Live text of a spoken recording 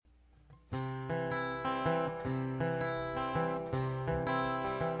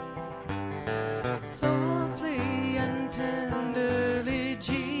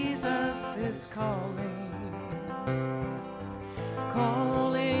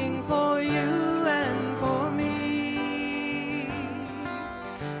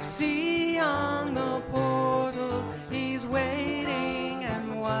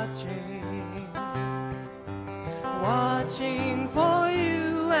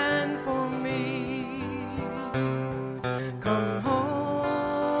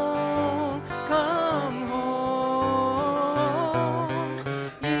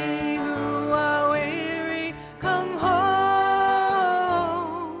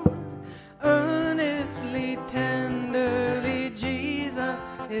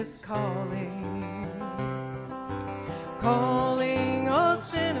is calling, calling, oh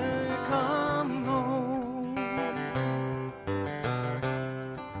sinner, come home.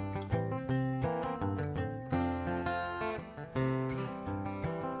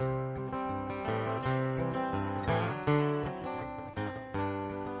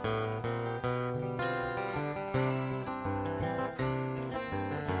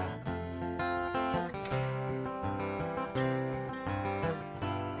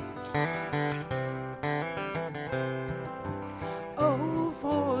 Oh,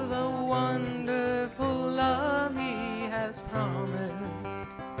 for the wonderful love he has promised,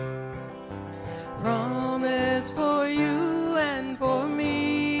 promised for you and for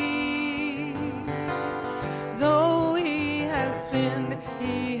me. Though he has sinned,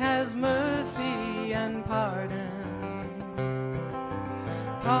 he has mercy and pardon,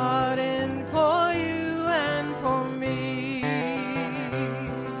 pardon for you and for me.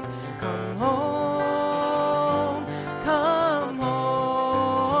 Come home, come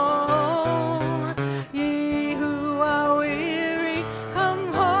home, ye who are weary,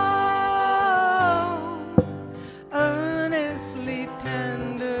 come home. Earnestly,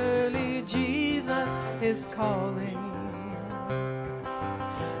 tenderly, Jesus is calling,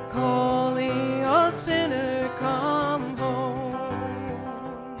 calling, oh sinner, come home.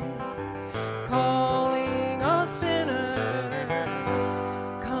 Calling, oh sinner,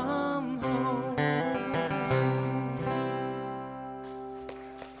 come home.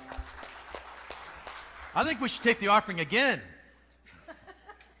 I think we should take the offering again.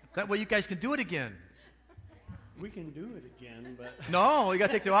 That way you guys can do it again. We can do it again, but No, you got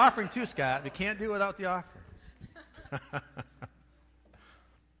to take the offering too, Scott. We can't do it without the offering.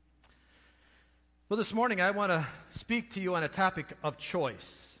 Well, this morning I want to speak to you on a topic of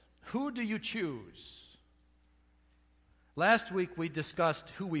choice. Who do you choose? Last week we discussed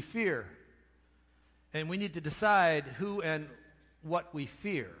who we fear, and we need to decide who and what we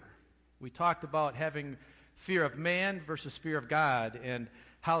fear. We talked about having fear of man versus fear of God, and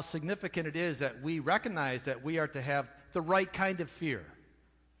how significant it is that we recognize that we are to have the right kind of fear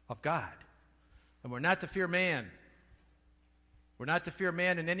of God. And we're not to fear man. We're not to fear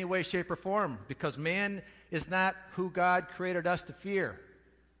man in any way, shape, or form, because man is not who God created us to fear.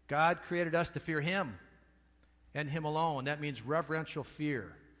 God created us to fear him and him alone. That means reverential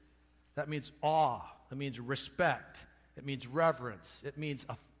fear. That means awe. It means respect. It means reverence. It means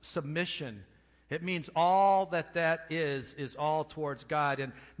submission. It means all that is all towards God.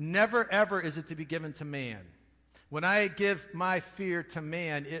 And never, ever is it to be given to man. When I give my fear to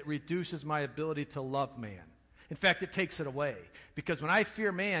man, it reduces my ability to love man. In fact, it takes it away. Because when I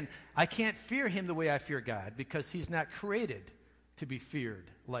fear man, I can't fear him the way I fear God, because he's not created to be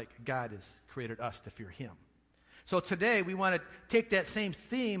feared like God has created us to fear him. So today we want to take that same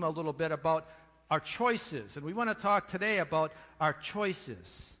theme a little bit about our choices. And we want to talk today about our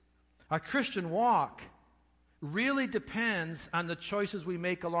choices. Our Christian walk really depends on the choices we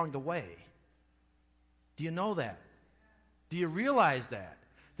make along the way. Do you know that? Do you realize that?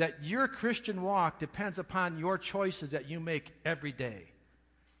 That your Christian walk depends upon your choices that you make every day.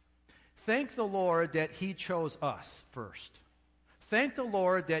 Thank the Lord that he chose us first. Thank the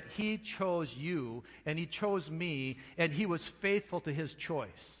Lord that he chose you and he chose me, and he was faithful to his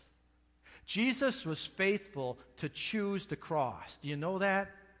choice. Jesus was faithful to choose the cross. Do you know that?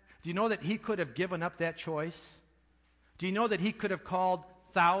 Do you know that he could have given up that choice? Do you know that he could have called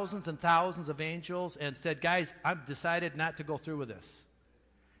thousands and thousands of angels and said, guys, I've decided not to go through with this?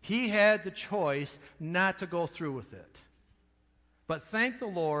 He had the choice not to go through with it. But thank the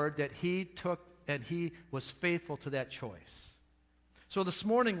Lord that he took and he was faithful to that choice. So this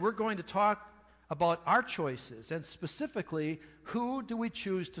morning we're going to talk about our choices, and specifically, who do we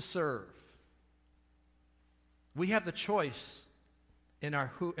choose to serve? We have the choice in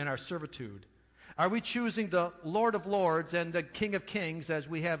our servitude. Are we choosing the Lord of Lords and the King of Kings, as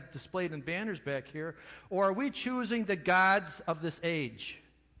we have displayed in banners back here, or are we choosing the gods of this age?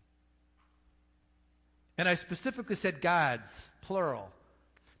 And I specifically said gods, plural,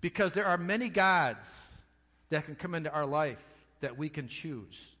 because there are many gods that can come into our life that we can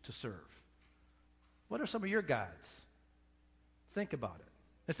choose to serve. What are some of your gods? Think about it.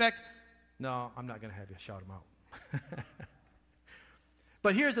 In fact, no, I'm not going to have you shout them out.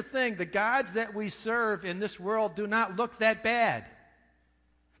 But here's the thing. The gods that we serve in this world do not look that bad.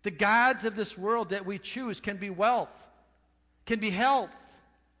 The gods of this world that we choose can be wealth, can be health,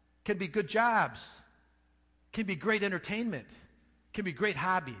 can be good jobs, can be great entertainment, can be great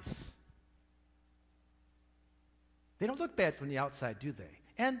hobbies. They don't look bad from the outside, do they?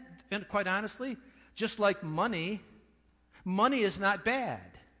 And quite honestly, just like money is not bad.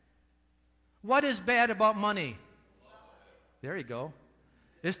 What is bad about money? There you go.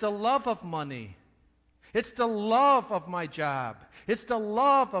 It's the love of money. It's the love of my job. It's the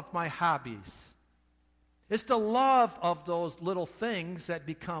love of my hobbies. It's the love of those little things that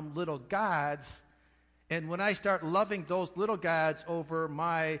become little gods. And when I start loving those little gods over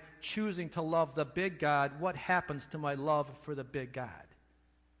my choosing to love the big God, what happens to my love for the big God?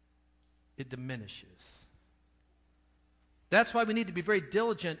 It diminishes. That's why we need to be very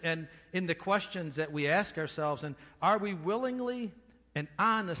diligent in the questions that we ask ourselves. And are we willingly and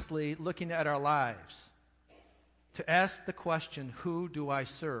honestly looking at our lives to ask the question, who do I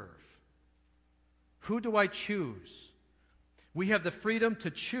serve? Who do I choose? We have the freedom to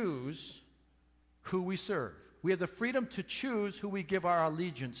choose who we serve. We have the freedom to choose who we give our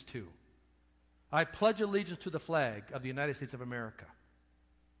allegiance to. I pledge allegiance to the flag of the United States of America.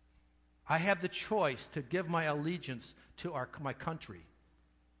 I have the choice to give my allegiance to my country.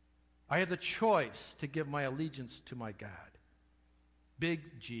 I have the choice to give my allegiance to my God.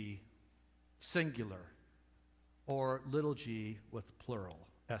 Big G, singular, or little g with plural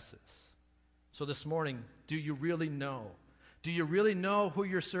S's. So this morning, do you really know? Do you really know who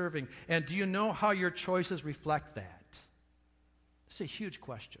you're serving? And do you know how your choices reflect that? It's a huge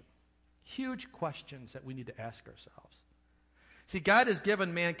question. Huge questions that we need to ask ourselves. See, God has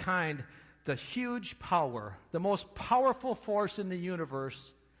given mankind the huge power. The most powerful force in the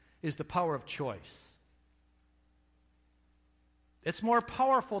universe is the power of choice. It's more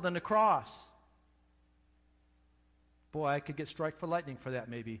powerful than the cross. Boy, I could get struck for lightning for that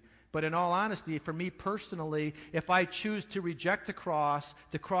maybe. But in all honesty, for me personally, if I choose to reject the cross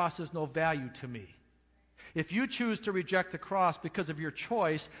is no value to me. If you choose to reject the cross because of your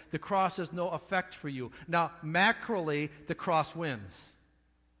choice, the cross has no effect for you. Now, macroly, the cross wins.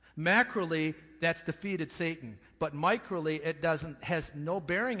 Macroly, that's defeated Satan. But microly, it has no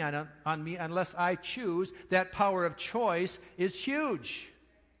bearing on me unless I choose. That power of choice is huge.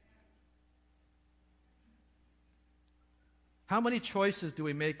 How many choices do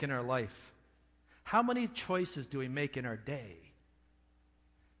we make in our life? How many choices do we make in our day?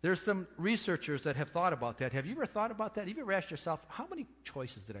 There's some researchers that have thought about that. Have you ever thought about that? Have you ever asked yourself, how many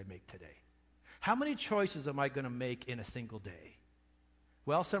choices did I make today? How many choices am I going to make in a single day?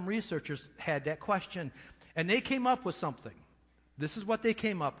 Well, some researchers had that question, and they came up with something. This is what they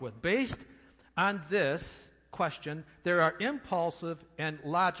came up with. Based on this question, there are impulsive and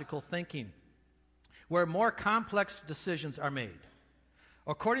logical thinking, where more complex decisions are made.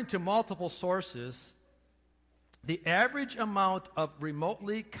 According to multiple sources, the average amount of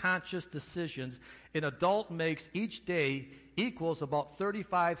remotely conscious decisions an adult makes each day equals about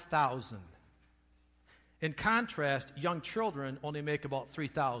 35,000. In contrast, young children only make about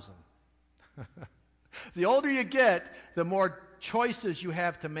 3,000. The older you get, the more choices you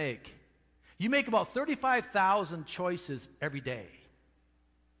have to make. You make about 35,000 choices every day.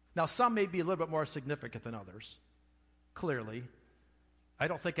 Now, some may be a little bit more significant than others, clearly. I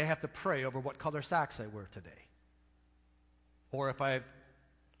don't think I have to pray over what color socks I wear today, or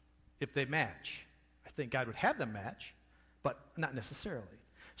if they match. I think God would have them match, but not necessarily.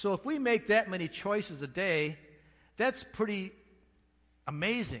 So if we make that many choices a day, that's pretty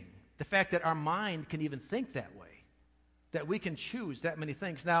amazing, the fact that our mind can even think that way, that we can choose that many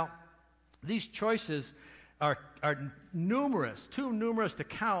things. Now, these choices are numerous, too numerous to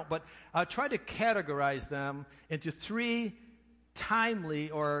count, but I'll try to categorize them into three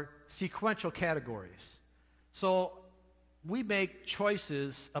timely or sequential categories. So we make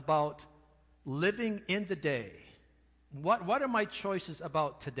choices about living in the day. What are my choices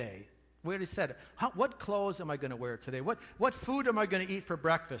about today? We already said it. What clothes am I going to wear today? What food am I going to eat for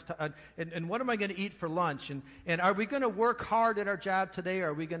breakfast? And what am I going to eat for lunch? And are we going to work hard at our job today, or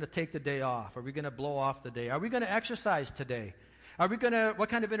are we going to take the day off? Are we going to blow off the day? Are we going to exercise today? What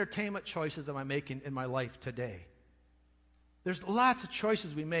kind of entertainment choices am I making in my life today? There's lots of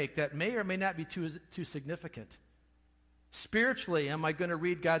choices we make that may or may not be too significant. Spiritually, am I going to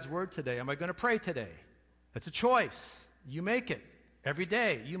read God's Word today? Am I going to pray today? That's a choice. You make it. Every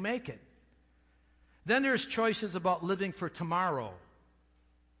day, you make it. Then there's choices about living for tomorrow.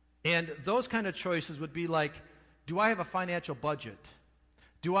 And those kind of choices would be like, do I have a financial budget?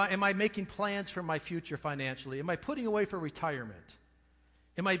 Am I making plans for my future financially? Am I putting away for retirement?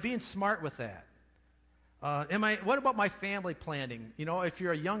 Am I being smart with that? What about my family planning? You know, if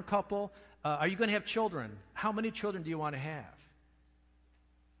you're a young couple, are you going to have children? How many children do you want to have?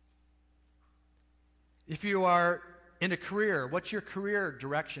 If you are in a career, what's your career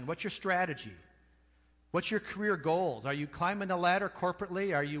direction? What's your strategy? What's your career goals? Are you climbing the ladder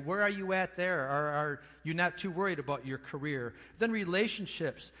corporately? Where are you at there? Are you not too worried about your career? Then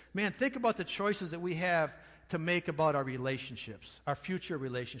relationships. Man, think about the choices that we have to make about our relationships, our future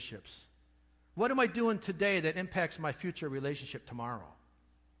relationships. What am I doing today that impacts my future relationship tomorrow?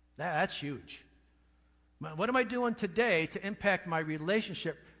 That's huge. What am I doing today to impact my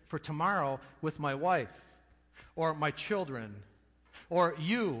relationship for tomorrow with my wife or my children or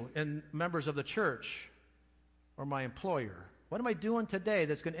you and members of the church or my employer? What am I doing today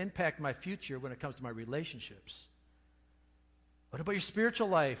that's going to impact my future when it comes to my relationships? What about your spiritual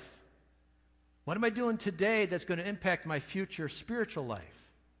life? What am I doing today that's going to impact my future spiritual life?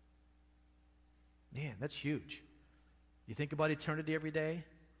 Man, that's huge. You think about eternity every day?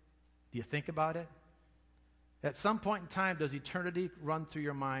 Do you think about it? At some point in time, does eternity run through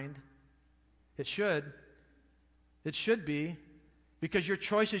your mind? It should. It should be, because your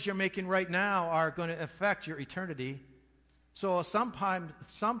choices you're making right now are going to affect your eternity. So sometime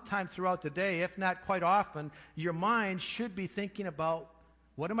throughout the day, if not quite often, your mind should be thinking about,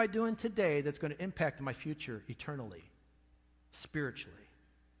 what am I doing today that's going to impact my future eternally, spiritually?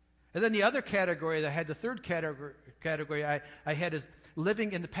 And then the other category that I had, the third category I had is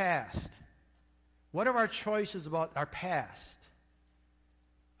living in the past. What are our choices about our past?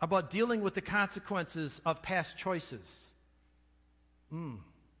 About dealing with the consequences of past choices? I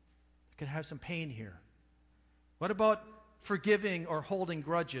can have some pain here. What about forgiving or holding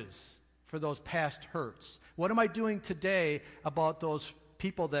grudges for those past hurts? What am I doing today about those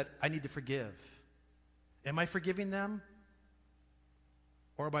people that I need to forgive? Am I forgiving them?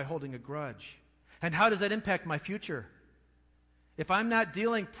 Or am I holding a grudge? And how does that impact my future? If I'm not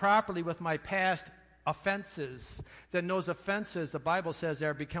dealing properly with my past offenses, then those offenses, the Bible says,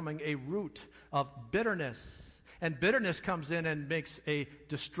 are becoming a root of bitterness. And bitterness comes in and makes a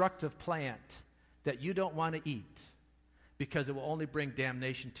destructive plant that you don't want to eat because it will only bring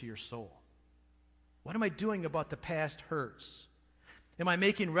damnation to your soul. What am I doing about the past hurts? Am I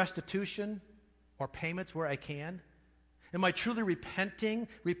making restitution or payments where I can? Am I truly repenting?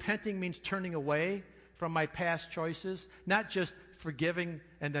 Repenting means turning away from my past choices, not just forgiving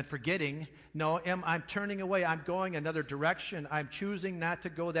and then forgetting. No, I'm turning away. I'm going another direction. I'm choosing not to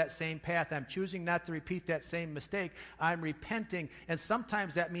go that same path. I'm choosing not to repeat that same mistake. I'm repenting, and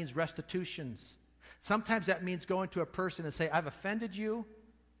sometimes that means restitutions. Sometimes that means going to a person and say, I've offended you.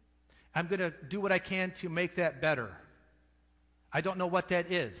 I'm going to do what I can to make that better. I don't know what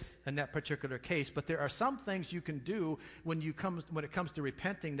that is in that particular case, but there are some things you can do when it comes to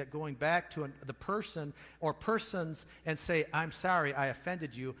repenting, that going back to the person or persons and say, I'm sorry, I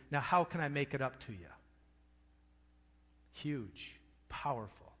offended you. Now how can I make it up to you? Huge,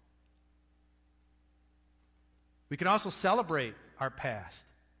 powerful. We can also celebrate our past.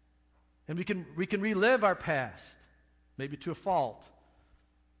 And we can relive our past, maybe to a fault.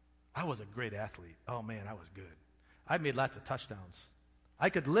 I was a great athlete. Oh man, I was good. I made lots of touchdowns. I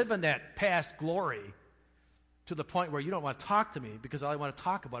could live in that past glory to the point where you don't want to talk to me because all I want to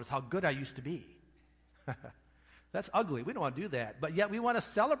talk about is how good I used to be. That's ugly. We don't want to do that. But yet we want to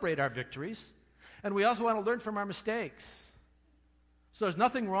celebrate our victories, and we also want to learn from our mistakes. So there's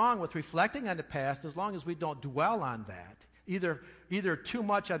nothing wrong with reflecting on the past as long as we don't dwell on that, either too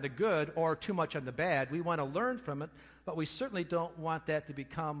much on the good or too much on the bad. We want to learn from it, but we certainly don't want that to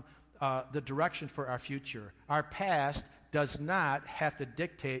become the direction for our future. Our past does not have to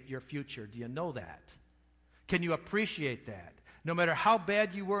dictate your future. Do you know that? Can you appreciate that? No matter how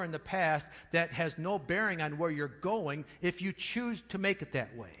bad you were in the past, that has no bearing on where you're going if you choose to make it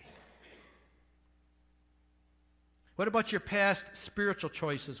that way. What about your past spiritual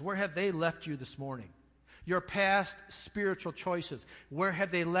choices? Where have they left you this morning? Your past spiritual choices, where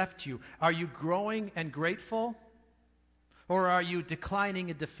have they left you? Are you growing and grateful? Or are you declining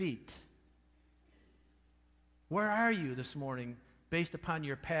in defeat? Where are you this morning based upon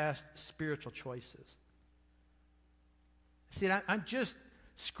your past spiritual choices? See, I'm just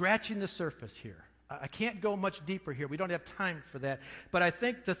scratching the surface here. I can't go much deeper here. We don't have time for that. But I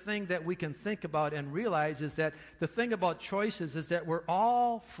think the thing that we can think about and realize is that the thing about choices is that we're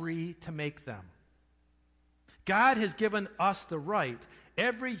all free to make them. God has given us the right.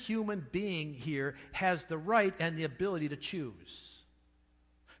 Every human being here has the right and the ability to choose.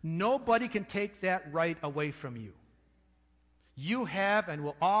 Nobody can take that right away from you. You have and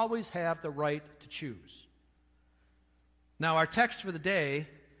will always have the right to choose. Now, our text for the day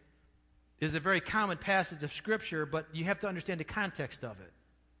is a very common passage of Scripture, but you have to understand the context of it.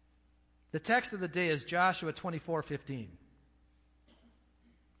 The text of the day is Joshua 24:15.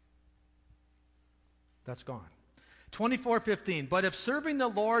 That's gone. 24:15. But if serving the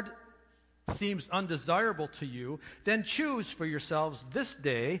Lord seems undesirable to you, then choose for yourselves this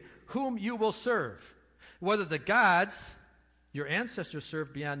day whom you will serve, whether the gods your ancestors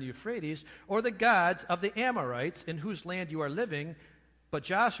served beyond the Euphrates, or the gods of the Amorites in whose land you are living. But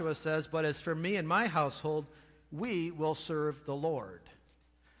Joshua says, but as for me and my household, we will serve the Lord.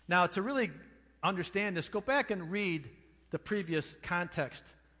 Now, to really understand this, go back and read the previous context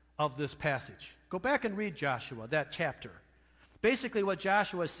of this passage. Go back and read Joshua, that chapter. Basically, what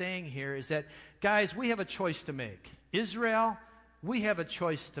Joshua is saying here is that, guys, we have a choice to make. Israel, we have a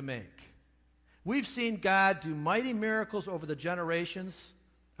choice to make. We've seen God do mighty miracles over the generations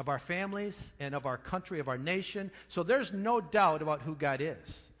of our families and of our country, of our nation. So there's no doubt about who God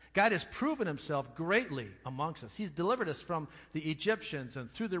is. God has proven himself greatly amongst us. He's delivered us from the Egyptians and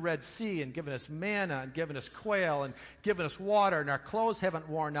through the Red Sea and given us manna and given us quail and given us water, and our clothes haven't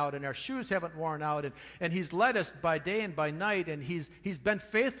worn out and our shoes haven't worn out, and he's led us by day and by night, and he's been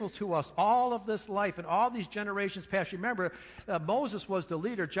faithful to us all of this life and all these generations past. Remember, Moses was the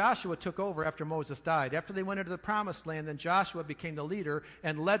leader. Joshua took over after Moses died. After they went into the promised land, then Joshua became the leader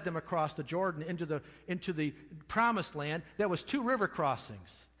and led them across the Jordan into the promised land. There was 2 river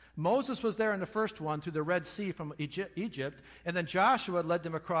crossings. Moses was there in the first one through the Red Sea from Egypt, and then Joshua led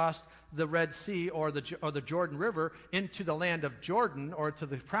them across the Red Sea or the Jordan River into the land of Jordan or to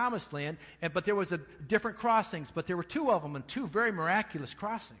the promised land. But there was different crossings, but there were 2 of them and 2 very miraculous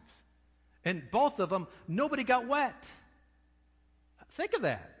crossings. And both of them, nobody got wet. Think of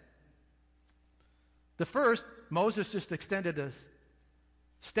that. The first, Moses just extended his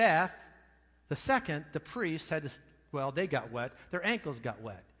staff. The second, the priests had to, they got wet. Their ankles got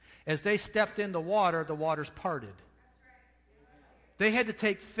wet. As they stepped in the waters parted. They had to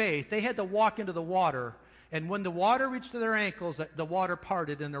take faith. They had to walk into the water. And when the water reached to their ankles, the water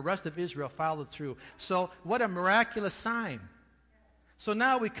parted and the rest of Israel followed through. So what a miraculous sign. So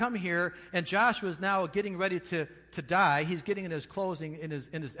now we come here, and Joshua is now getting ready to die. He's getting in his closing, in his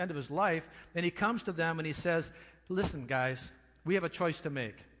end of his life. And he comes to them and he says, listen, guys, we have a choice to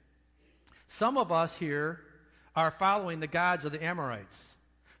make. Some of us here are following the gods of the Amorites.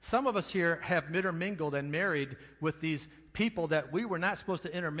 Some of us here have intermingled and married with these people that we were not supposed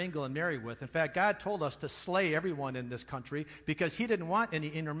to intermingle and marry with. In fact, God told us to slay everyone in this country because he didn't want any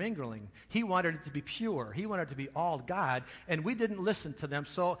intermingling. He wanted it to be pure. He wanted it to be all God, and we didn't listen to them.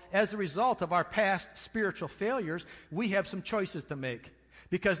 So as a result of our past spiritual failures, we have some choices to make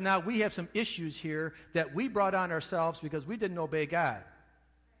because now we have some issues here that we brought on ourselves because we didn't obey God.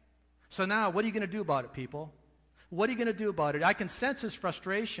 So now what are you going to do about it, people? What are you going to do about it? I can sense his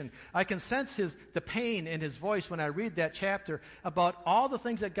frustration. I can sense the pain in his voice when I read that chapter about all the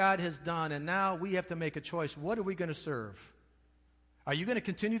things that God has done, and now we have to make a choice. What are we going to serve? Are you going to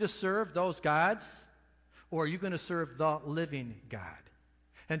continue to serve those gods, or are you going to serve the living God?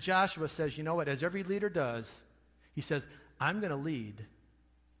 And Joshua says, you know what, as every leader does, he says, I'm going to lead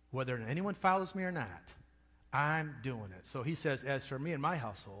whether anyone follows me or not. I'm doing it. So he says, as for me and my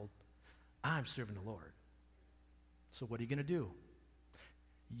household, I'm serving the Lord. So what are you going to do?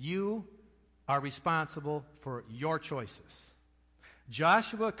 You are responsible for your choices.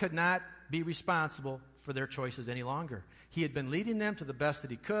 Joshua could not be responsible for their choices any longer. He had been leading them to the best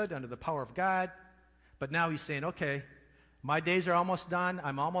that he could under the power of God, but now he's saying, okay, my days are almost done.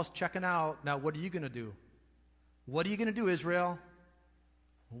 I'm almost checking out. Now what are you going to do? What are you going to do, Israel?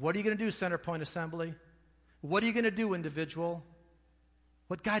 What are you going to do, Center Point Assembly? What are you going to do, individual?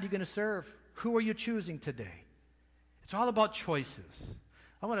 What God are you going to serve? Who are you choosing today? It's all about choices.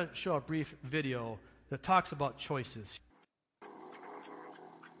 I want to show a brief video that talks about choices.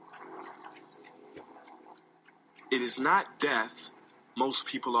 It is not death most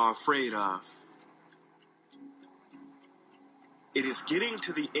people are afraid of. It is getting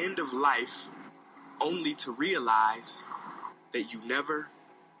to the end of life only to realize that you never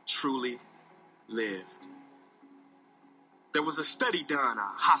truly lived. There was a study done,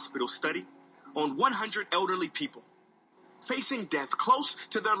 a hospital study, on 100 elderly people facing death close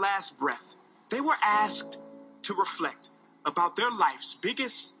to their last breath. They were asked to reflect about their life's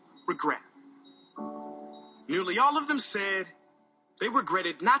biggest regret. Nearly all of them said they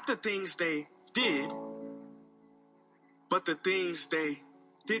regretted not the things they did, but the things they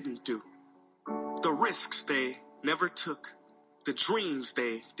didn't do. The risks they never took. The dreams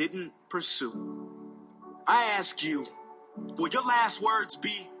they didn't pursue. I ask you, will your last words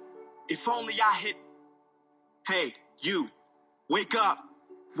be, if only I hit, hey, you, wake up.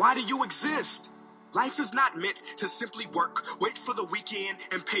 Why do you exist? Life is not meant to simply work, wait for the weekend,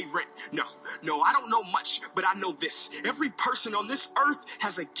 and pay rent. No, I don't know much, but I know this. Every person on this earth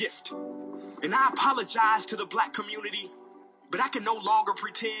has a gift. And I apologize to the black community, but I can no longer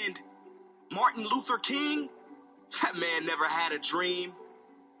pretend Martin Luther King, that man never had a dream.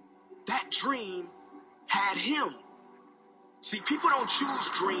 That dream had him. See, people don't choose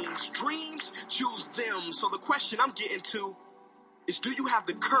dreams. Dreams choose them. So the question I'm getting to is, do you have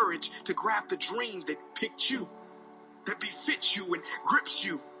the courage to grab the dream that picked you, that befits you and grips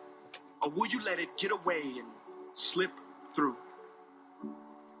you? Or will you let it get away and slip through?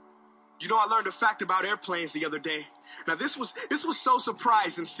 You know, I learned a fact about airplanes the other day. Now, this was so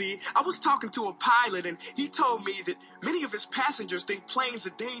surprising. See, I was talking to a pilot, and he told me that many of his passengers think planes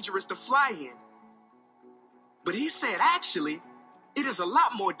are dangerous to fly in. But he said, actually, it is a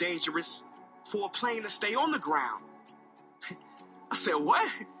lot more dangerous for a plane to stay on the ground. I said, what?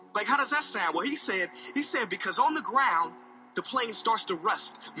 Like, how does that sound? Well, he said because on the ground, the plane starts to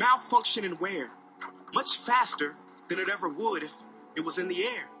rust, malfunction, and wear much faster than it ever would if it was in the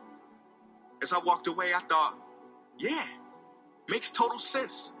air. As I walked away, I thought, yeah, makes total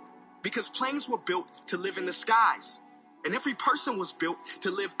sense. Because planes were built to live in the skies. And every person was built to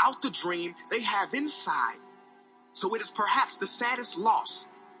live out the dream they have inside. So it is perhaps the saddest loss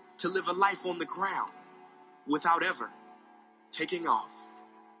to live a life on the ground without ever taking off.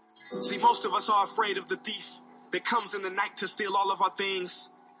 See, most of us are afraid of the thief that comes in the night to steal all of our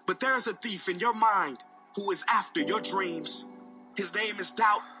things. But there is a thief in your mind who is after your dreams. His name is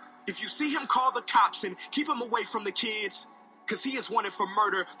doubt. If you see him, call the cops and keep him away from the kids. Because he is wanted for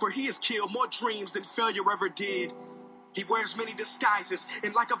murder, for he has killed more dreams than failure ever did. He wears many disguises,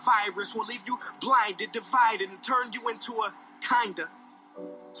 and like a virus will leave you blinded, divided, and turn you into a kinda.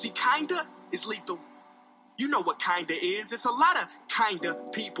 See, kinda is lethal. You know what kinda is. It's a lot of kinda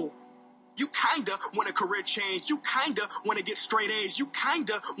people. You kinda want a career change. You kinda want to get straight A's. You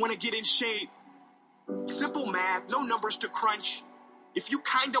kinda want to get in shape. Simple math, no numbers to crunch. If you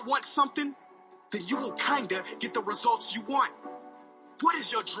kinda want something, then you will kinda get the results you want. What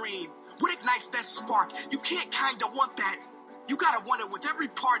is your dream? What ignites that spark? You can't kinda want that. You gotta want it with every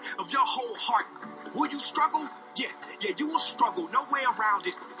part of your whole heart. Will you struggle? Yeah, you will struggle. No way around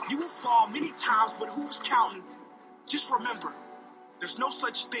it. You will fall many times, but who's counting? Just remember, there's no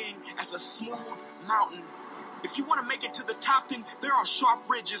such thing as a smooth mountain. If you want to make it to the top, then there are sharp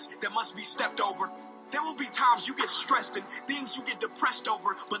ridges that must be stepped over. There will be times you get stressed and things you get depressed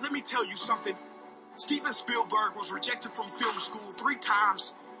over, but let me tell you something. Steven Spielberg was rejected from film school 3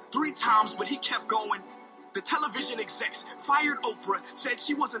 times. 3 times, but he kept going. The television execs fired Oprah, said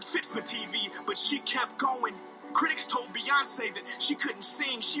she wasn't fit for TV, but she kept going. Critics told Beyonce that she couldn't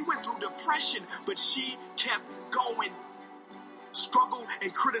sing. She went through depression, but she kept going. Struggle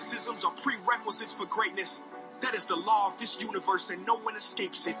and criticisms are prerequisites for greatness. That is the law of this universe, and no one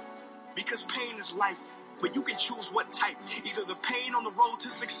escapes it. Because pain is life, but you can choose what type. Either the pain on the road to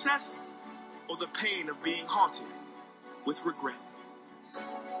success, or the pain of being haunted with regret.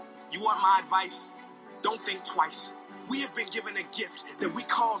 You want my advice? Don't think twice. We have been given a gift that we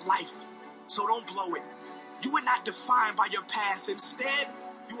call life, so don't blow it. You are not defined by your past. Instead,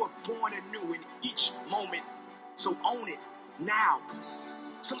 you are born anew in each moment, so own it now.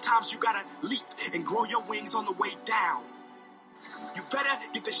 Sometimes you gotta leap and grow your wings on the way down. You better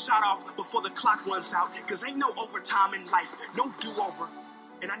get the shot off before the clock runs out, because ain't no overtime in life, no do-over.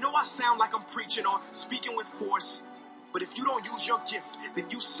 And I know I sound like I'm preaching or speaking with force, but if you don't use your gift, then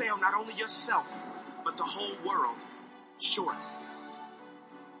you sell not only yourself, but the whole world short.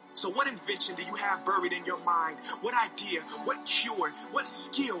 So what invention do you have buried in your mind? What idea, what cure, what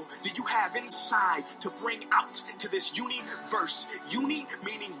skill do you have inside to bring out to this universe? Uni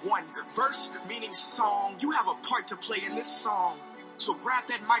meaning one, verse meaning song. You have a part to play in this song. So grab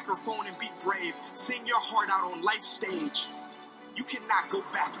that microphone and be brave. Sing your heart out on life's stage. You cannot go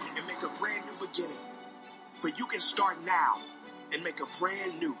back and make a brand new beginning, but you can start now and make a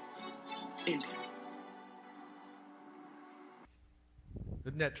brand new ending.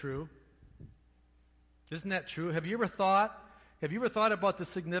 Isn't that true? Isn't that true? Have you ever thought about the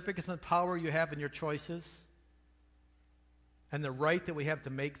significance and power you have in your choices and the right that we have to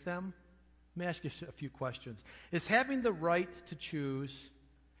make them? Let me ask you a few questions. Is having the right to choose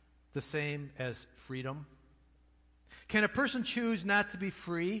the same as freedom? Can a person choose not to be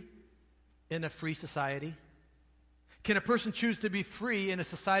free in a free society? Can a person choose to be free in a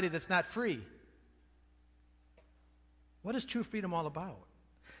society that's not free? What is true freedom all about?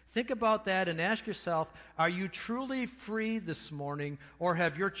 Think about that and ask yourself, are you truly free this morning, or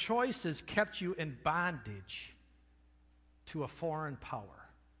have your choices kept you in bondage to a foreign power?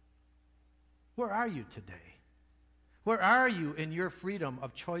 Where are you today? Where are you in your freedom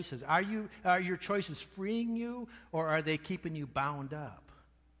of choices? Are your choices freeing you, or are they keeping you bound up?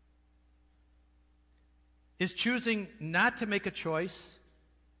 Is choosing not to make a choice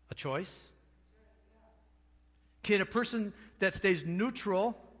a choice? Can a person that stays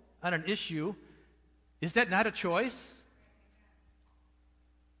neutral on an issue, is that not a choice?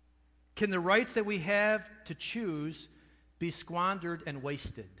 Can the rights that we have to choose be squandered and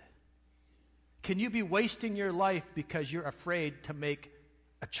wasted? Can you be wasting your life because you're afraid to make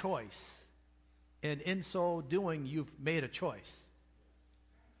a choice? And in so doing, you've made a choice.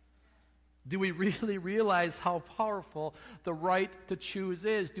 Do we really realize how powerful the right to choose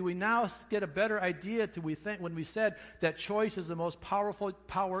is? Do we now get a better idea when we said that choice is the most powerful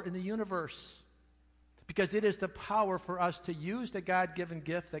power in the universe? Because it is the power for us to use the God-given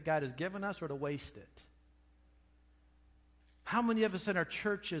gift that God has given us or to waste it. How many of us in our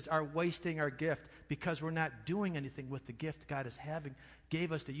churches are wasting our gift because we're not doing anything with the gift God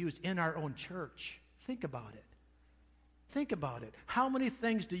gave us to use in our own church? Think about it. Think about it. How many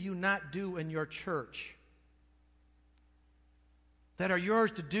things do you not do in your church that are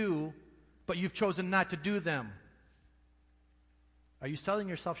yours to do, but you've chosen not to do them? Are you selling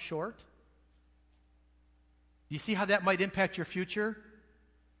yourself short? Do you see how that might impact your future?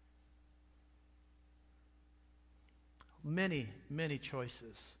 Many, many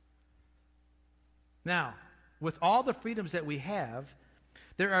choices. Now, with all the freedoms that we have,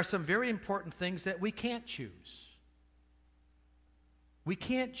 there are some very important things that we can't choose. We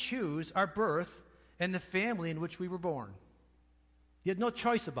can't choose our birth and the family in which we were born. You had no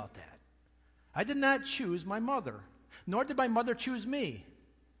choice about that. I did not choose my mother, nor did my mother choose me.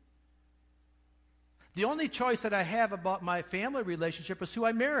 The only choice that I have about my family relationship is who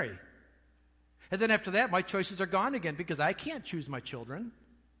I marry. And then after that, my choices are gone again because I can't choose my children.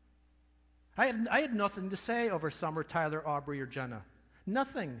 I had nothing to say over Summer, Tyler, Aubrey, or Jenna.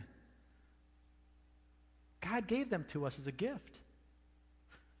 Nothing. God gave them to us as a gift.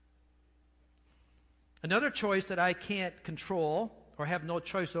 Another choice that I can't control or have no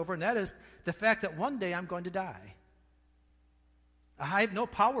choice over, and that is the fact that one day I'm going to die. I have no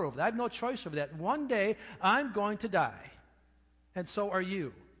power over that. I have no choice over that. One day I'm going to die. And so are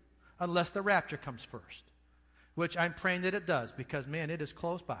you, unless the rapture comes first, which I'm praying that it does because, man, it is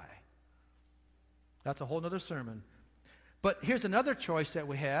close by. That's a whole other sermon. But here's another choice that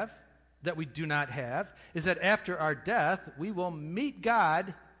we have, that we do not have, is that after our death, we will meet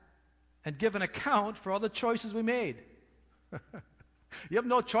God and give an account for all the choices we made. You have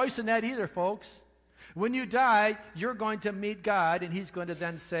no choice in that either, folks. When you die, you're going to meet God, and He's going to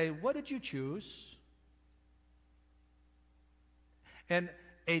then say, what did you choose? And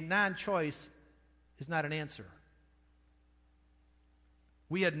a non-choice is not an answer.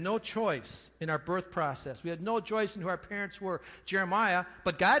 We had no choice in our birth process. We had no choice in who our parents were. Jeremiah,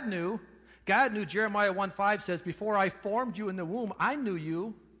 but God knew. God knew. Jeremiah 1:5 says, before I formed you in the womb, I knew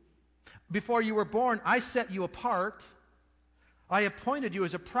you. Before you were born, I set you apart. I appointed you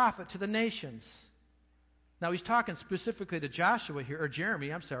as a prophet to the nations. Now, he's talking specifically to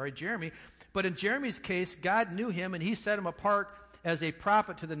Jeremy. But in Jeremy's case, God knew him, and He set him apart as a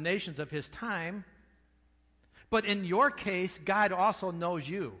prophet to the nations of his time. But in your case, God also knows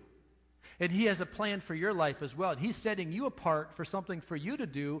you. And He has a plan for your life as well. And He's setting you apart for something for you to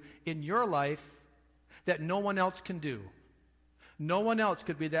do in your life that no one else can do. No one else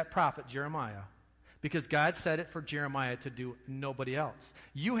could be that prophet, Jeremiah, because God said it for Jeremiah to do, nobody else.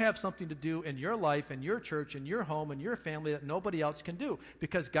 You have something to do in your life, in your church, in your home, in your family that nobody else can do,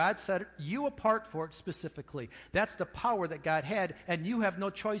 because God set you apart for it specifically. That's the power that God had, and you have no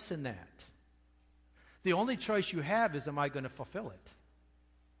choice in that. The only choice you have is, am I going to fulfill it?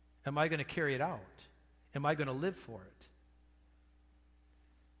 Am I going to carry it out? Am I going to live for it?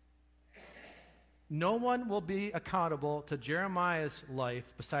 No one will be accountable to Jeremiah's life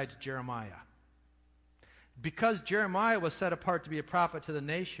besides Jeremiah. Because Jeremiah was set apart to be a prophet to the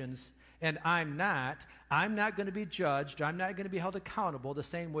nations, and I'm not going to be judged, I'm not going to be held accountable the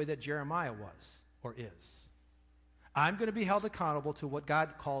same way that Jeremiah was or is. I'm going to be held accountable to what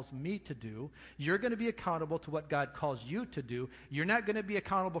God calls me to do. You're going to be accountable to what God calls you to do. You're not going to be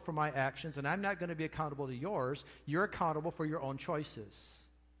accountable for my actions, and I'm not going to be accountable to yours. You're accountable for your own choices.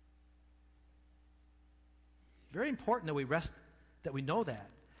 Very important that we know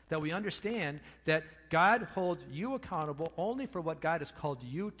that we understand that God holds you accountable only for what God has called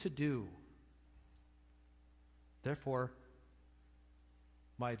you to do. Therefore,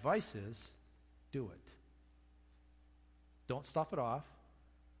 my advice is, do it. Don't stuff it off.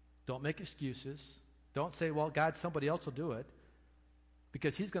 Don't make excuses. Don't say, well, God, somebody else will do it.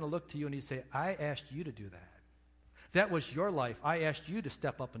 Because He's going to look to you and He'll say, I asked you to do that. That was your life. I asked you to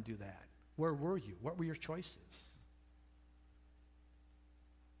step up and do that. Where were you? What were your choices?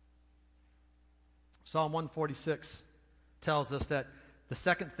 Psalm 146 tells us that The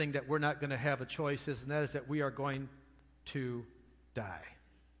second thing that we're not going to have a choice is, and that is that we are going to die.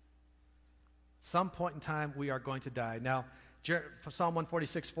 Some point in time, we are going to die. Now, Psalm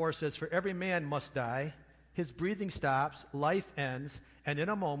 146:4 says, "For every man must die. His breathing stops, life ends, and in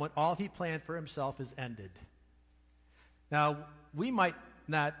a moment, all he planned for himself is ended." Now, we might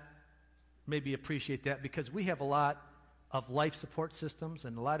not maybe appreciate that because we have a lot of life support systems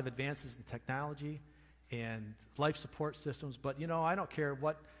and a lot of advances in technology and life support systems. But, I don't care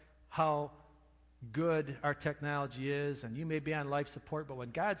how good our technology is, and you may be on life support, but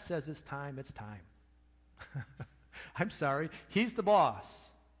when God says it's time, it's time. I'm sorry. He's the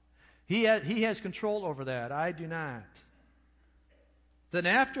boss. He has control over that. I do not. Then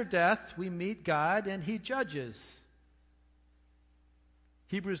after death, we meet God, and he judges.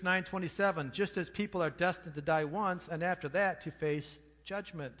 Hebrews 9:27, just as people are destined to die once, and after that to face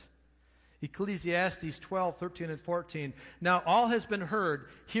judgment. Ecclesiastes 12:13 and 14. Now all has been heard.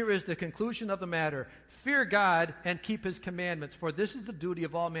 Here is the conclusion of the matter. Fear God and keep his commandments, for this is the duty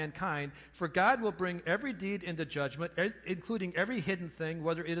of all mankind. For God will bring every deed into judgment, including every hidden thing,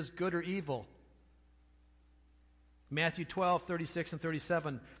 whether it is good or evil. Matthew 12:36 and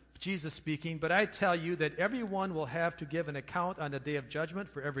 37. Jesus speaking, "But I tell you that everyone will have to give an account on the day of judgment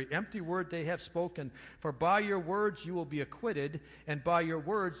for every empty word they have spoken. For by your words you will be acquitted, and by your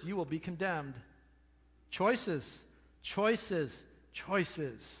words you will be condemned." Choices, choices,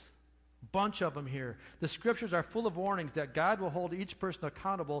 choices. Bunch of them here. The scriptures are full of warnings that God will hold each person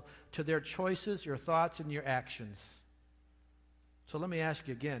accountable to their choices, your thoughts, and your actions. So let me ask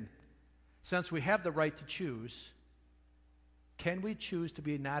you again. Since we have the right to choose, can we choose to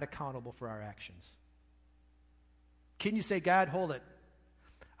be not accountable for our actions? Can you say, "God, hold it.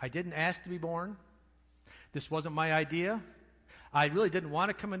 I didn't ask to be born. This wasn't my idea. I really didn't want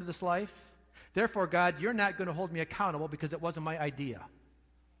to come into this life. Therefore, God, you're not going to hold me accountable because it wasn't my idea."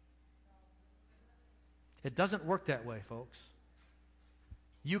 It doesn't work that way, folks.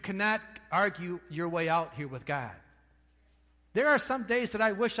 You cannot argue your way out here with God. There are some days that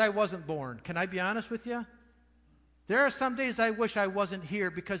I wish I wasn't born. Can I be honest with you? There are some days I wish I wasn't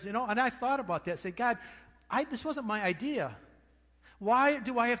here because, and I thought about that. Say, "God, this wasn't my idea. Why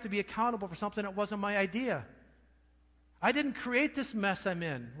do I have to be accountable for something that wasn't my idea? I didn't create this mess I'm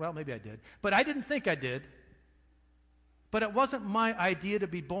in." Well, maybe I did, but I didn't think I did. But it wasn't my idea to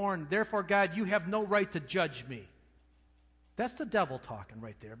be born. Therefore, God, you have no right to judge me. That's the devil talking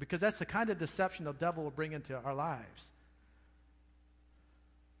right there, because that's the kind of deception the devil will bring into our lives.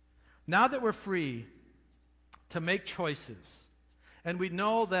 Now that we're free to make choices, and we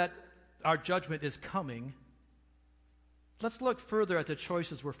know that our judgment is coming, let's look further at the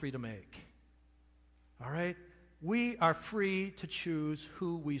choices we're free to make. All right? We are free to choose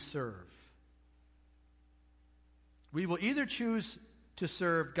who we serve. We will either choose to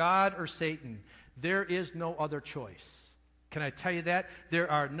serve God or Satan. There is no other choice. Can I tell you that?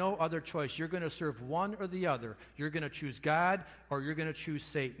 There are no other choice. You're going to serve one or the other. You're going to choose God or you're going to choose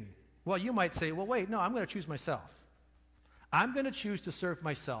Satan. Well, you might say, "Well, wait, no, I'm going to choose myself. I'm going to choose to serve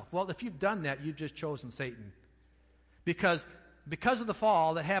myself." Well, if you've done that, you've just chosen Satan. Because of the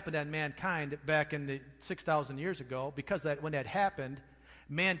fall that happened on mankind back in the 6,000 years ago, when that happened,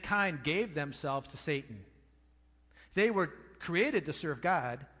 mankind gave themselves to Satan. They were created to serve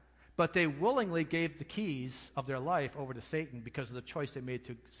God, but they willingly gave the keys of their life over to Satan because of the choice they made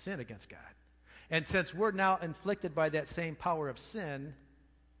to sin against God. And since we're now inflicted by that same power of sin,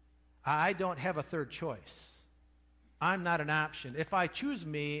 I don't have a third choice. I'm not an option. If I choose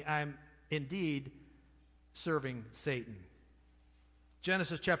me, I'm indeed serving Satan.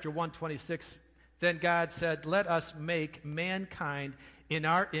 Genesis chapter 1:26, then God said, "Let us make mankind in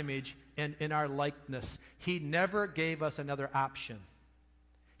our image and in our likeness." He never gave us another option.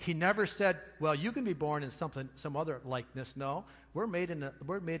 He never said, "Well, you can be born in some other likeness." No, we're made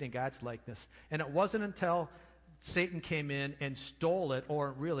in God's likeness. And it wasn't until Satan came in and stole it,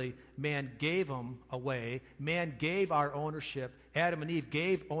 or really, man gave him away. Man gave our ownership. Adam and Eve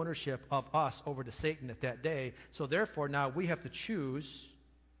gave ownership of us over to Satan at that day. So therefore, now we have to choose.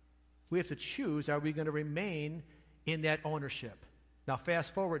 We have to choose, are we going to remain in that ownership? Now,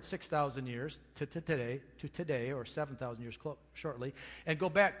 fast forward 6,000 years to today, or 7,000 years shortly, and go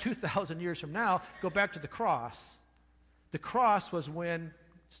back 2,000 years from now, go back to the cross. The cross was when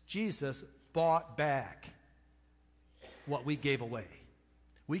Jesus bought back what we gave away.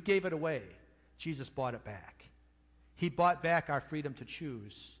 We gave it away. Jesus bought it back. He bought back our freedom to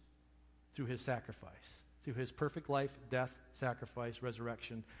choose through his sacrifice, through his perfect life, death, sacrifice,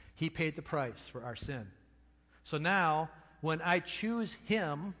 resurrection. He paid the price for our sin. So now, when I choose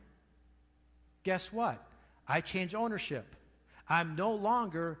him, guess what? I change ownership. I'm no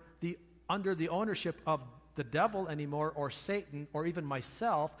longer under the ownership of the devil anymore, or Satan, or even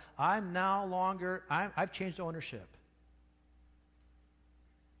myself. I've changed ownership.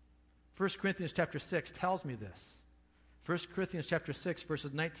 1 Corinthians chapter 6 tells me this. 1 Corinthians chapter 6,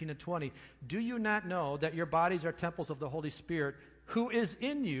 verses 19 and 20. Do you not know that your bodies are temples of the Holy Spirit, who is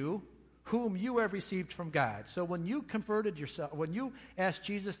in you, whom you have received from God? So when you converted yourself, when you asked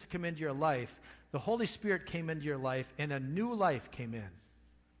Jesus to come into your life, the Holy Spirit came into your life, and a new life came in.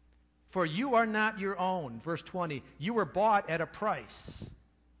 For you are not your own. Verse 20. You were bought at a price.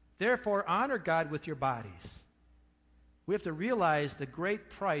 Therefore, honor God with your bodies. We have to realize the great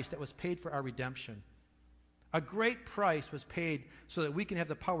price that was paid for our redemption. A great price was paid so that we can have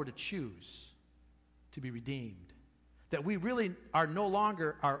the power to choose to be redeemed. That we really are no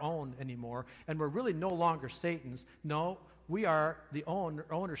longer our own anymore, and we're really no longer Satan's. No, we are the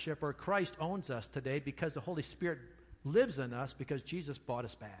ownership, or Christ owns us today because the Holy Spirit lives in us because Jesus bought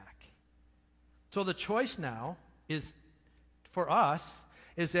us back. So the choice now is, for us,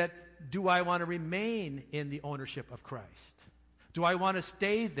 is that do I want to remain in the ownership of Christ? Do I want to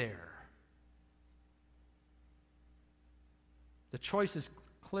stay there? The choice is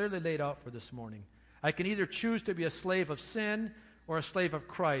clearly laid out for this morning. I can either choose to be a slave of sin or a slave of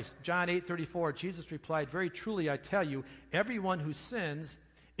Christ. John 8:34, Jesus replied, very truly I tell you, everyone who sins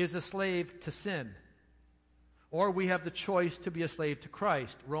is a slave to sin. Or we have the choice to be a slave to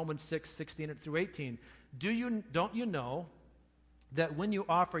Christ. Romans 6:16 through 18. Don't you know that when you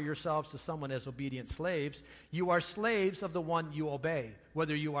offer yourselves to someone as obedient slaves, you are slaves of the one you obey,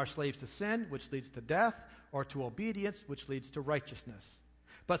 whether you are slaves to sin, which leads to death, or to obedience, which leads to righteousness.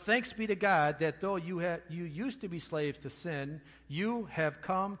 But thanks be to God that though you used to be slaves to sin, you have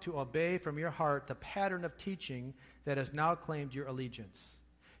come to obey from your heart the pattern of teaching that has now claimed your allegiance.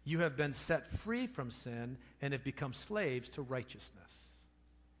 You have been set free from sin and have become slaves to righteousness.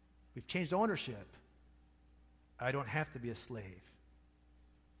 We've changed ownership. I don't have to be a slave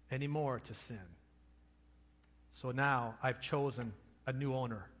anymore to sin. So now I've chosen a new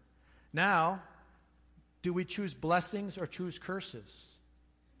owner. Now, do we choose blessings or choose curses?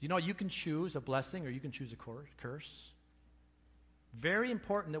 Do you know you can choose a blessing or you can choose a curse? Very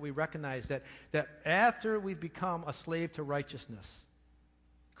important that we recognize that after we've become a slave to righteousness,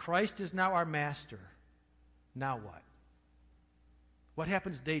 Christ is now our master. Now what? What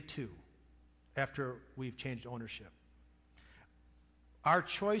happens day 2 after we've changed ownership? Our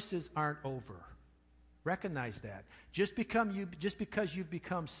choices aren't over. Recognize that. Just because you've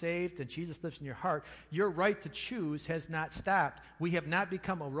become saved and Jesus lives in your heart, your right to choose has not stopped. We have not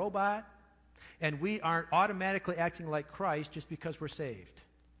become a robot, and we aren't automatically acting like Christ just because we're saved.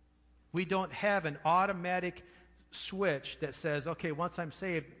 We don't have an automatic switch that says, okay, once I'm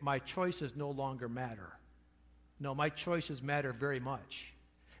saved, my choices no longer matter. No, my choices matter very much.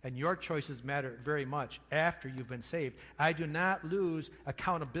 And your choices matter very much after you've been saved. I do not lose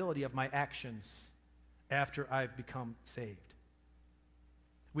accountability of my actions after I've become saved.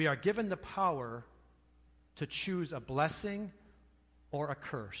 We are given the power to choose a blessing or a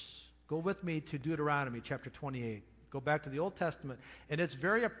curse. Go with me to Deuteronomy chapter 28. Go back to the Old Testament. And it's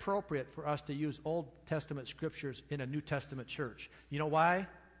very appropriate for us to use Old Testament scriptures in a New Testament church. You know why?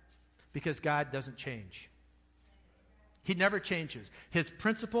 Because God doesn't change. He never changes. His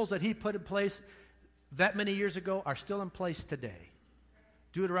principles that he put in place that many years ago are still in place today.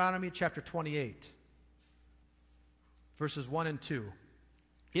 Deuteronomy chapter 28, verses 1 and 2.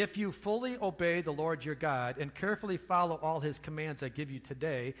 If you fully obey the Lord your God and carefully follow all his commands I give you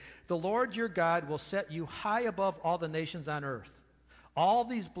today, the Lord your God will set you high above all the nations on earth. All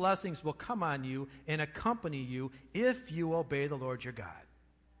these blessings will come on you and accompany you if you obey the Lord your God.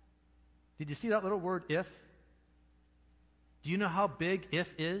 Did you see that little word, if? Do you know how big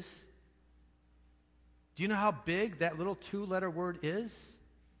if is? Do you know how big that little 2-letter word is?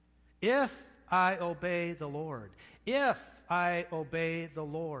 If I obey the Lord. If I obey the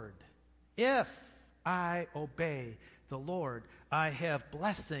Lord. If I obey the Lord, I have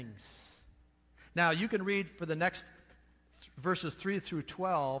blessings. Now, you can read for the next verses 3 through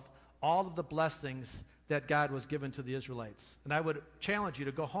 12 all of the blessings that God was given to the Israelites. And I would challenge you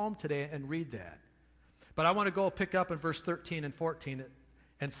to go home today and read that. But I want to go pick up in verse 13 and 14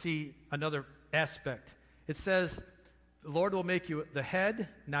 and see another aspect. It says, the Lord will make you the head,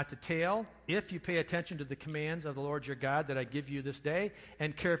 not the tail, if you pay attention to the commands of the Lord your God that I give you this day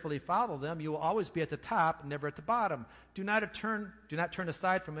and carefully follow them. You will always be at the top, never at the bottom. Do not turn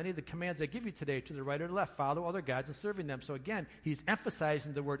aside from any of the commands I give you today to the right or the left. Follow other gods and serving them. So again, he's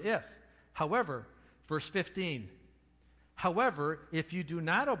emphasizing the word if. However, verse 15, However, if you do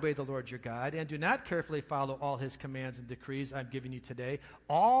not obey the Lord your God and do not carefully follow all his commands and decrees I'm giving you today,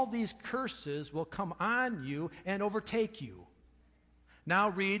 all these curses will come on you and overtake you. Now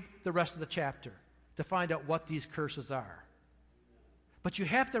read the rest of the chapter to find out what these curses are. But you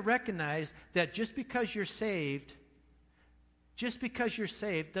have to recognize that just because you're saved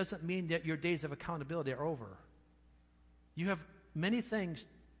doesn't mean that your days of accountability are over. You have many things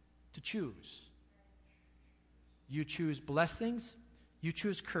to choose. You choose blessings, you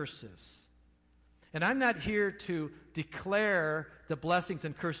choose curses. And I'm not here to declare the blessings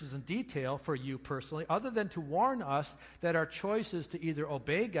and curses in detail for you personally, other than to warn us that our choices to either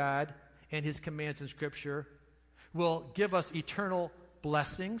obey God and his commands in Scripture will give us eternal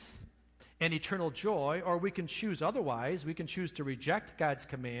blessings and eternal joy, or we can choose otherwise. We can choose to reject God's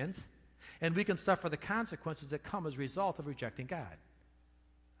commands, and we can suffer the consequences that come as a result of rejecting God.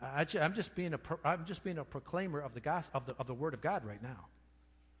 I'm just being a proclaimer of the gospel, of the Word of God right now.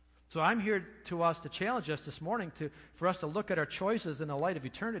 So I'm here to challenge us this morning for us to look at our choices in the light of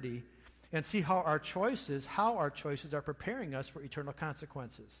eternity and see how our choices are preparing us for eternal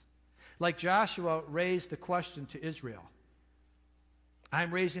consequences. Like Joshua raised the question to Israel,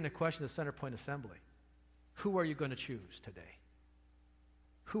 I'm raising the question to Centerpoint Assembly. Who are you going to choose today?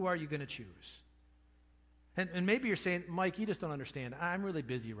 Who are you going to choose? And maybe you're saying, Mike, you just don't understand. I'm really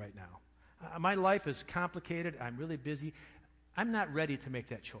busy right now. My life is complicated. I'm really busy. I'm not ready to make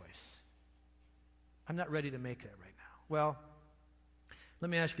that choice. I'm not ready to make that right now. Well, let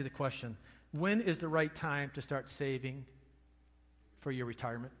me ask you the question. When is the right time to start saving for your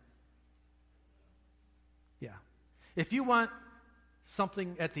retirement? Yeah. If you want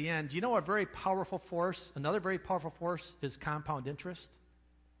something at the end, you know another very powerful force is compound interest.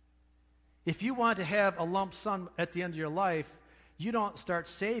 If you want to have a lump sum at the end of your life, you don't start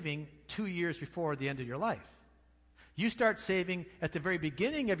saving 2 years before the end of your life. You start saving at the very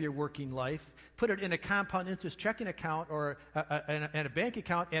beginning of your working life, put it in a compound interest checking account or in a bank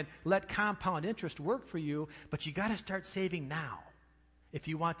account, and let compound interest work for you, but you got to start saving now if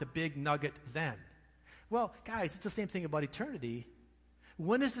you want the big nugget then. Well, guys, it's the same thing about eternity.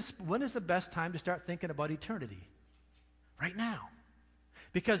 When is the best time to start thinking about eternity? Right now.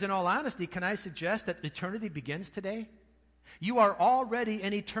 Because in all honesty, can I suggest that eternity begins today? You are already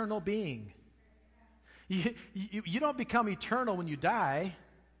an eternal being. You don't become eternal when you die.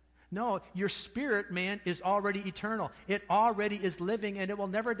 No, your spirit, man, is already eternal. It already is living, and it will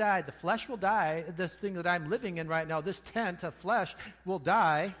never die. The flesh will die. This thing that I'm living in right now, this tent of flesh, will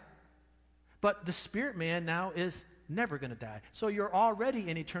die. But the spirit man now is never going to die. So you're already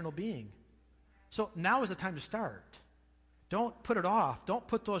an eternal being. So now is the time to start. Don't put it off. Don't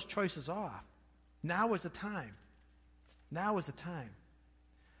put those choices off. Now is the time. Now is the time.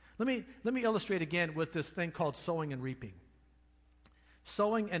 Let me illustrate again with this thing called sowing and reaping.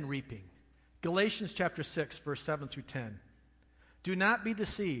 Sowing and reaping. Galatians chapter 6, verse 7 through 10. Do not be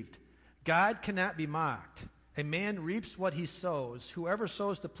deceived. God cannot be mocked. A man reaps what he sows. Whoever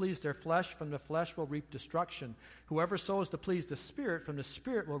sows to please their flesh, from the flesh will reap destruction. Whoever sows to please the Spirit, from the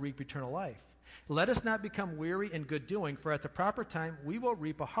Spirit will reap eternal life. Let us not become weary in good doing, for at the proper time we will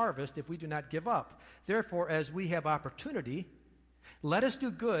reap a harvest if we do not give up. Therefore, as we have opportunity, let us do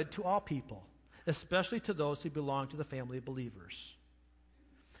good to all people, especially to those who belong to the family of believers.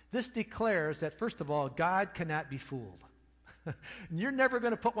 This declares that, first of all, God cannot be fooled. You're never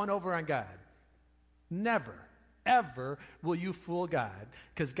going to put one over on God. Never, ever will you fool God,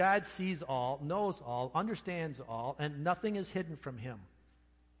 because God sees all, knows all, understands all, and nothing is hidden from him.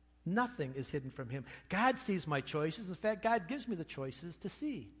 Nothing is hidden from him. God sees my choices. In fact, God gives me the choices to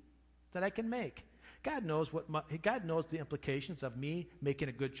see that I can make. God knows the implications of me making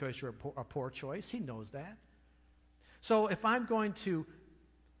a good choice or a poor choice. He knows that. So if I want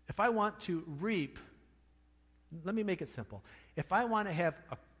to reap, let me make it simple. If I want to have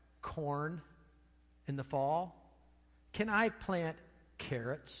a corn in the fall, can I plant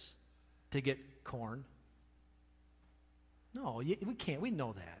carrots to get corn? No, we can't. We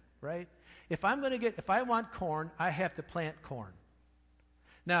know that, right? If I want corn, I have to plant corn.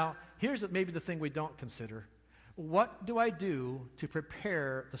 Now, here's maybe the thing we don't consider. What do I do to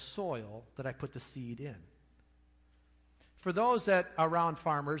prepare the soil that I put the seed in? For those that are around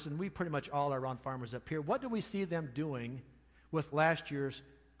farmers, and we pretty much all are around farmers up here, what do we see them doing with last year's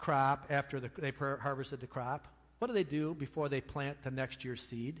crop after they've harvested the crop? What do they do before they plant the next year's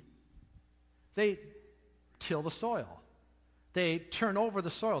seed? They till the soil. They turn over the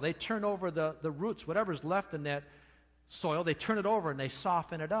soil. They turn over the roots, whatever's left in that soil. They turn it over and they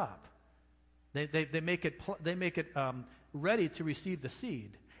soften it up. They make it ready to receive the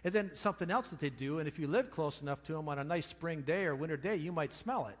seed. And then something else that they do, and if you live close enough to them on a nice spring day or winter day, you might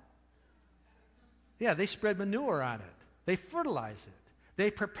smell it. Yeah, they spread manure on it. They fertilize it. They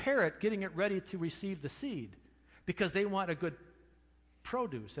prepare it, getting it ready to receive the seed because they want a good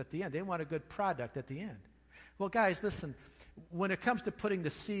produce at the end. They want a good product at the end. Well, guys, listen, when it comes to putting the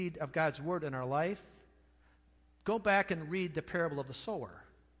seed of God's word in our life, go back and read the parable of the sower.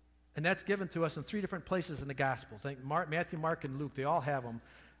 And that's given to us in 3 different places in the Gospels. I think Matthew, Mark, and Luke, they all have them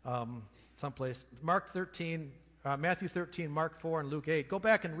someplace. Matthew 13, Mark 4, and Luke 8. Go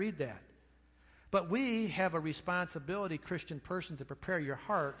back and read that. But we have a responsibility, Christian person, to prepare your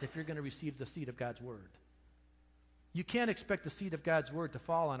heart if you're going to receive the seed of God's word. You can't expect the seed of God's word to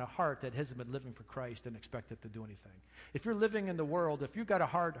fall on a heart that hasn't been living for Christ and expect it to do anything. If you're living in the world, if you've got a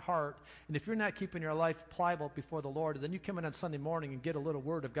hard heart, and if you're not keeping your life pliable before the Lord, and then you come in on Sunday morning and get a little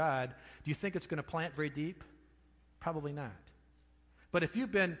word of God, do you think it's going to plant very deep? Probably not. But if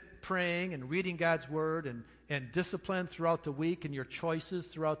you've been praying and reading God's word and disciplined throughout the week and your choices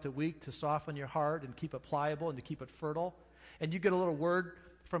throughout the week to soften your heart and keep it pliable and to keep it fertile, and you get a little word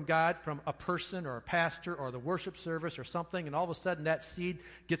from God, from a person or a pastor or the worship service or something, and all of a sudden that seed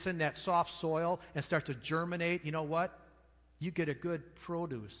gets in that soft soil and starts to germinate, you know what? You get a good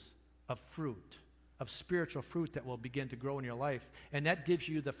produce of fruit, of spiritual fruit that will begin to grow in your life. And that gives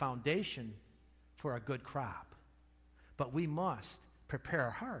you the foundation for a good crop. But we must prepare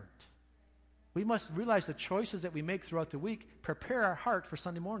our heart. We must realize the choices that we make throughout the week prepare our heart for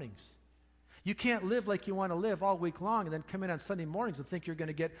Sunday mornings. You can't live like you want to live all week long and then come in on Sunday mornings and think you're going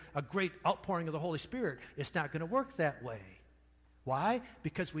to get a great outpouring of the Holy Spirit. It's not going to work that way. Why?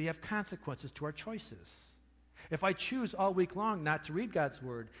 Because we have consequences to our choices. If I choose all week long not to read God's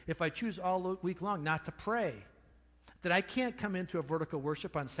word, if I choose all week long not to pray, then I can't come into a vertical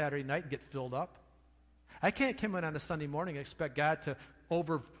worship on Saturday night and get filled up. I can't come in on a Sunday morning and expect God to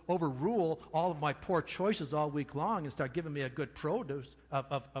overrule all of my poor choices all week long and start giving me a good produce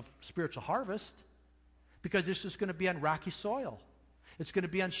of spiritual harvest, because it's just going to be on rocky soil. It's going to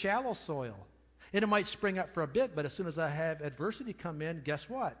be on shallow soil. And it might spring up for a bit, but as soon as I have adversity come in, guess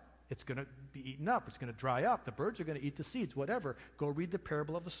what? It's going to be eaten up. It's going to dry up. The birds are going to eat the seeds, whatever. Go read the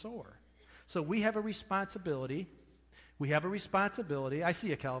parable of the sower. So we have a responsibility. We have a responsibility. I see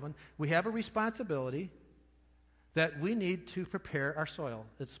you, Calvin. We have a responsibility that we need to prepare our soil.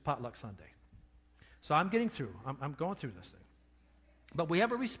 It's Potluck Sunday. So I'm getting through. I'm going through this thing. But we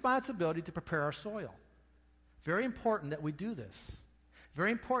have a responsibility to prepare our soil. Very important that we do this.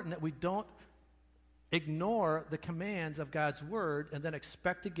 Very important that we don't ignore the commands of God's word and then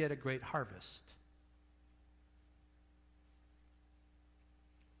expect to get a great harvest.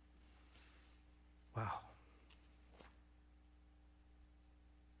 Wow.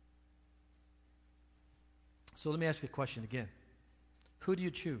 So let me ask you a question again. Who do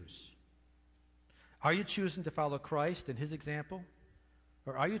you choose? Are you choosing to follow Christ and his example?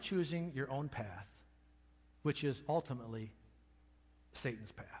 Or are you choosing your own path, which is ultimately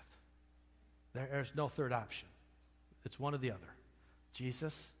Satan's path? There's no third option. It's one or the other.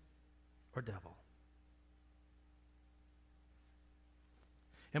 Jesus or devil.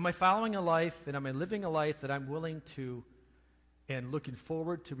 Am I following a life and am I living a life that I'm willing to and looking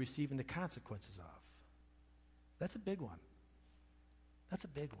forward to receiving the consequences of? That's a big one. That's a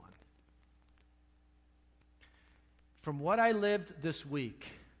big one. From what I lived this week,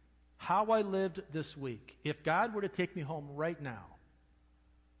 how I lived this week, if God were to take me home right now,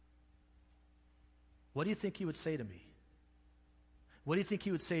 what do you think he would say to me? What do you think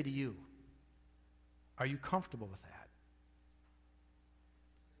he would say to you? Are you comfortable with that?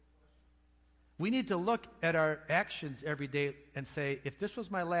 We need to look at our actions every day and say, if this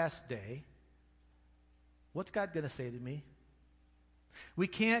was my last day, what's God going to say to me? We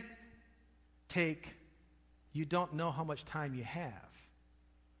can't take, you don't know how much time you have,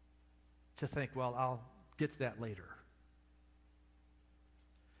 to think, well, I'll get to that later.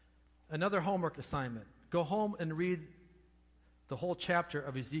 Another homework assignment. Go home and read the whole chapter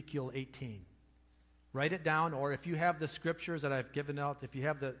of Ezekiel 18. Write it down, or if you have the scriptures that I've given out, if you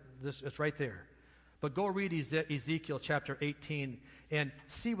have this, it's right there. But go read Ezekiel chapter 18 and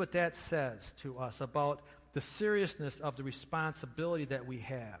see what that says to us about the seriousness of the responsibility that we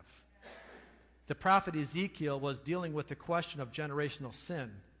have. The prophet Ezekiel was dealing with the question of generational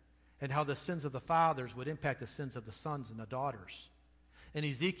sin and how the sins of the fathers would impact the sins of the sons and the daughters. And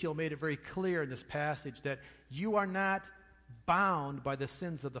Ezekiel made it very clear in this passage that you are not bound by the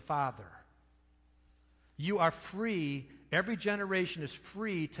sins of the father. You are free. Every generation is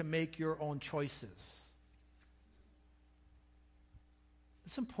free to make your own choices.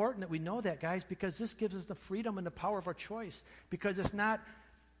 It's important that we know that, guys, because this gives us the freedom and the power of our choice. Because it's not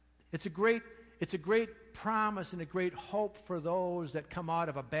It's a great promise and a great hope for those that come out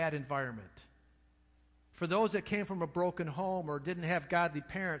of a bad environment. For those that came from a broken home or didn't have godly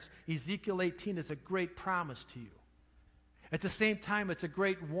parents, Ezekiel 18 is a great promise to you. At the same time, it's a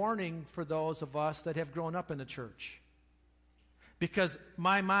great warning for those of us that have grown up in the church. Because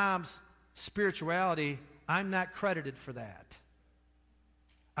my mom's spirituality, I'm not credited for that.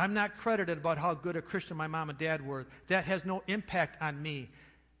 I'm not credited about how good a Christian my mom and dad were. That has no impact on me.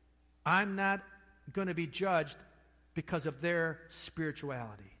 I'm not going to be judged because of their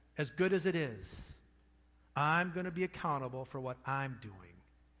spirituality. As good as it is, I'm going to be accountable for what I'm doing.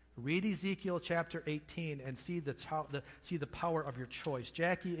 Read Ezekiel chapter 18 and see the power of your choice.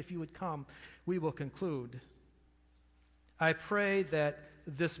 Jackie, if you would come, we will conclude. I pray that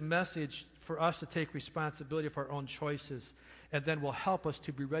this message for us to take responsibility for our own choices and then will help us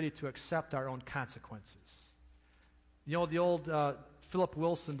to be ready to accept our own consequences. You know, the old Philip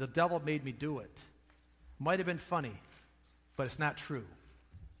Wilson, the devil made me do it. Might have been funny, but it's not true.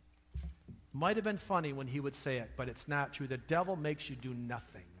 Might have been funny when he would say it, but it's not true. The devil makes you do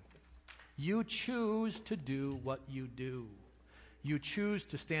nothing. You choose to do what you do. You choose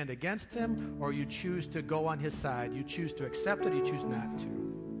to stand against him, or you choose to go on his side. You choose to accept it, you choose not to.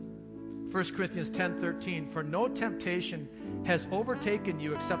 1 Corinthians 10:13, for no temptation has overtaken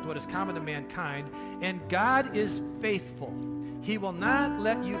you except what is common to mankind, and God is faithful. He will not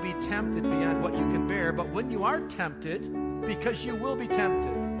let you be tempted beyond what you can bear, but when you are tempted, because you will be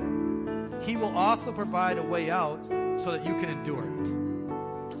tempted, he will also provide a way out so that you can endure it.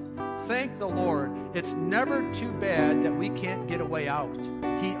 Thank the Lord. It's never too bad that we can't get a way out.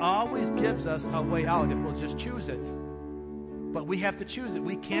 He always gives us a way out if we'll just choose it. But we have to choose it.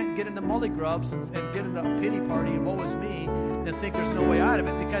 We can't get into mully-grubs and get into a pity party, woe is me, and think there's no way out of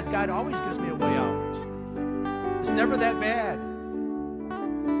it, because God always gives me a way out. It's never that bad.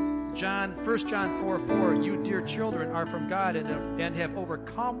 1 John 4:4, you dear children are from God and have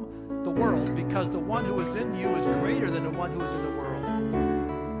overcome the world, because the one who is in you is greater than the one who is in the world.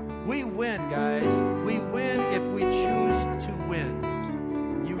 We win, guys. We win if we choose to win.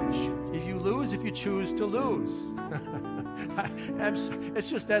 If you lose, if you choose to lose. It's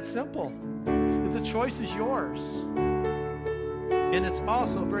just that simple. The choice is yours. And it's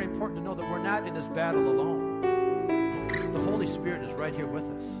also very important to know that we're not in this battle alone. The Holy Spirit is right here with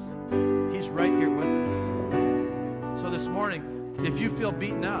us. He's right here with us. So this morning, if you feel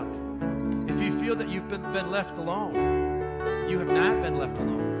beaten up, if you feel that you've been left alone, you have not been left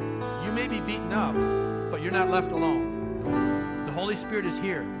alone. You may be beaten up, but you're not left alone. The Holy Spirit is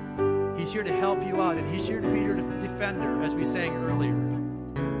here. He's here to help you out, and he's here to be your defender, as we sang earlier.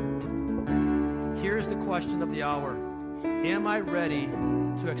 Here's the question of the hour. Am I ready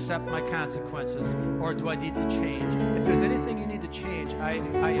to accept my consequences, or do I need to change? If there's anything you need to change, I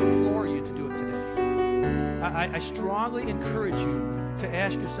implore you to do it today. I strongly encourage you to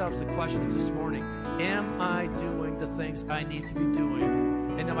ask yourselves the questions this morning. Am I doing the things I need to be doing?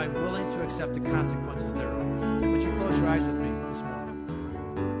 And am I willing to accept the consequences thereof? Would you close your eyes with me this morning?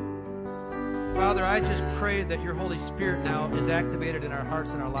 Father, I just pray that your Holy Spirit now is activated in our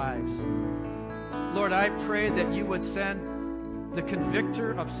hearts and our lives. Lord, I pray that you would send the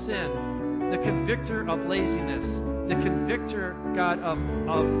convictor of sin, the convictor of laziness, the convictor, God, of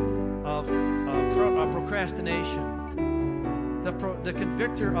procrastination, the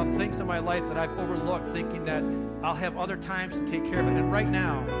convictor of things in my life that I've overlooked, thinking that I'll have other times to take care of it. And right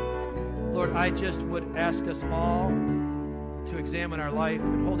now, Lord, I just would ask us all to examine our life.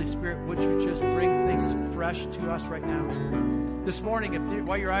 And Holy Spirit, would you just bring things fresh to us right now? This morning,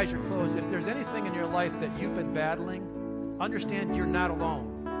 while your eyes are closed, if there's anything in your life that you've been battling, understand you're not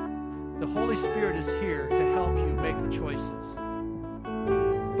alone. The Holy Spirit is here to help you make the choices.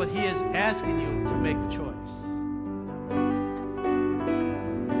 But he is asking you to make the choice.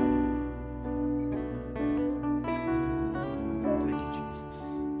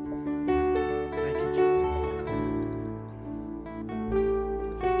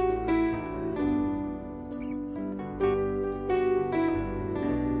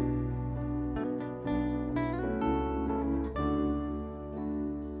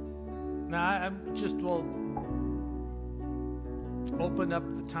 Open up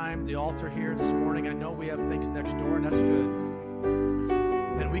the altar here this morning. I know we have things next door, and that's good.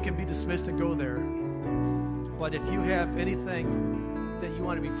 And we can be dismissed and go there. But if you have anything that you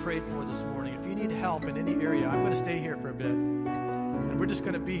want to be prayed for this morning, if you need help in any area, I'm going to stay here for a bit. And we're just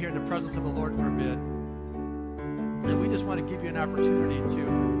going to be here in the presence of the Lord for a bit. And we just want to give you an opportunity to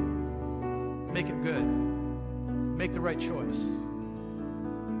make it good. Make the right choice.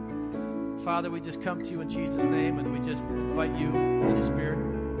 Father, we just come to you in Jesus' name, and we just invite you, Holy Spirit,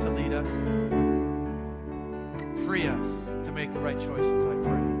 to lead to make the right choices, I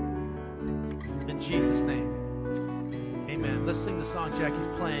pray. In Jesus' name, amen. Let's sing the song Jackie's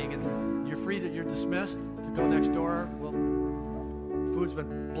playing, and you're dismissed to go next door. Well, food's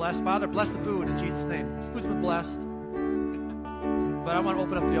been blessed. Father, bless the food in Jesus' name. Food's been blessed. But I want to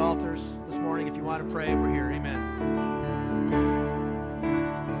open up the altars this morning. If you want to pray, we're here. Amen.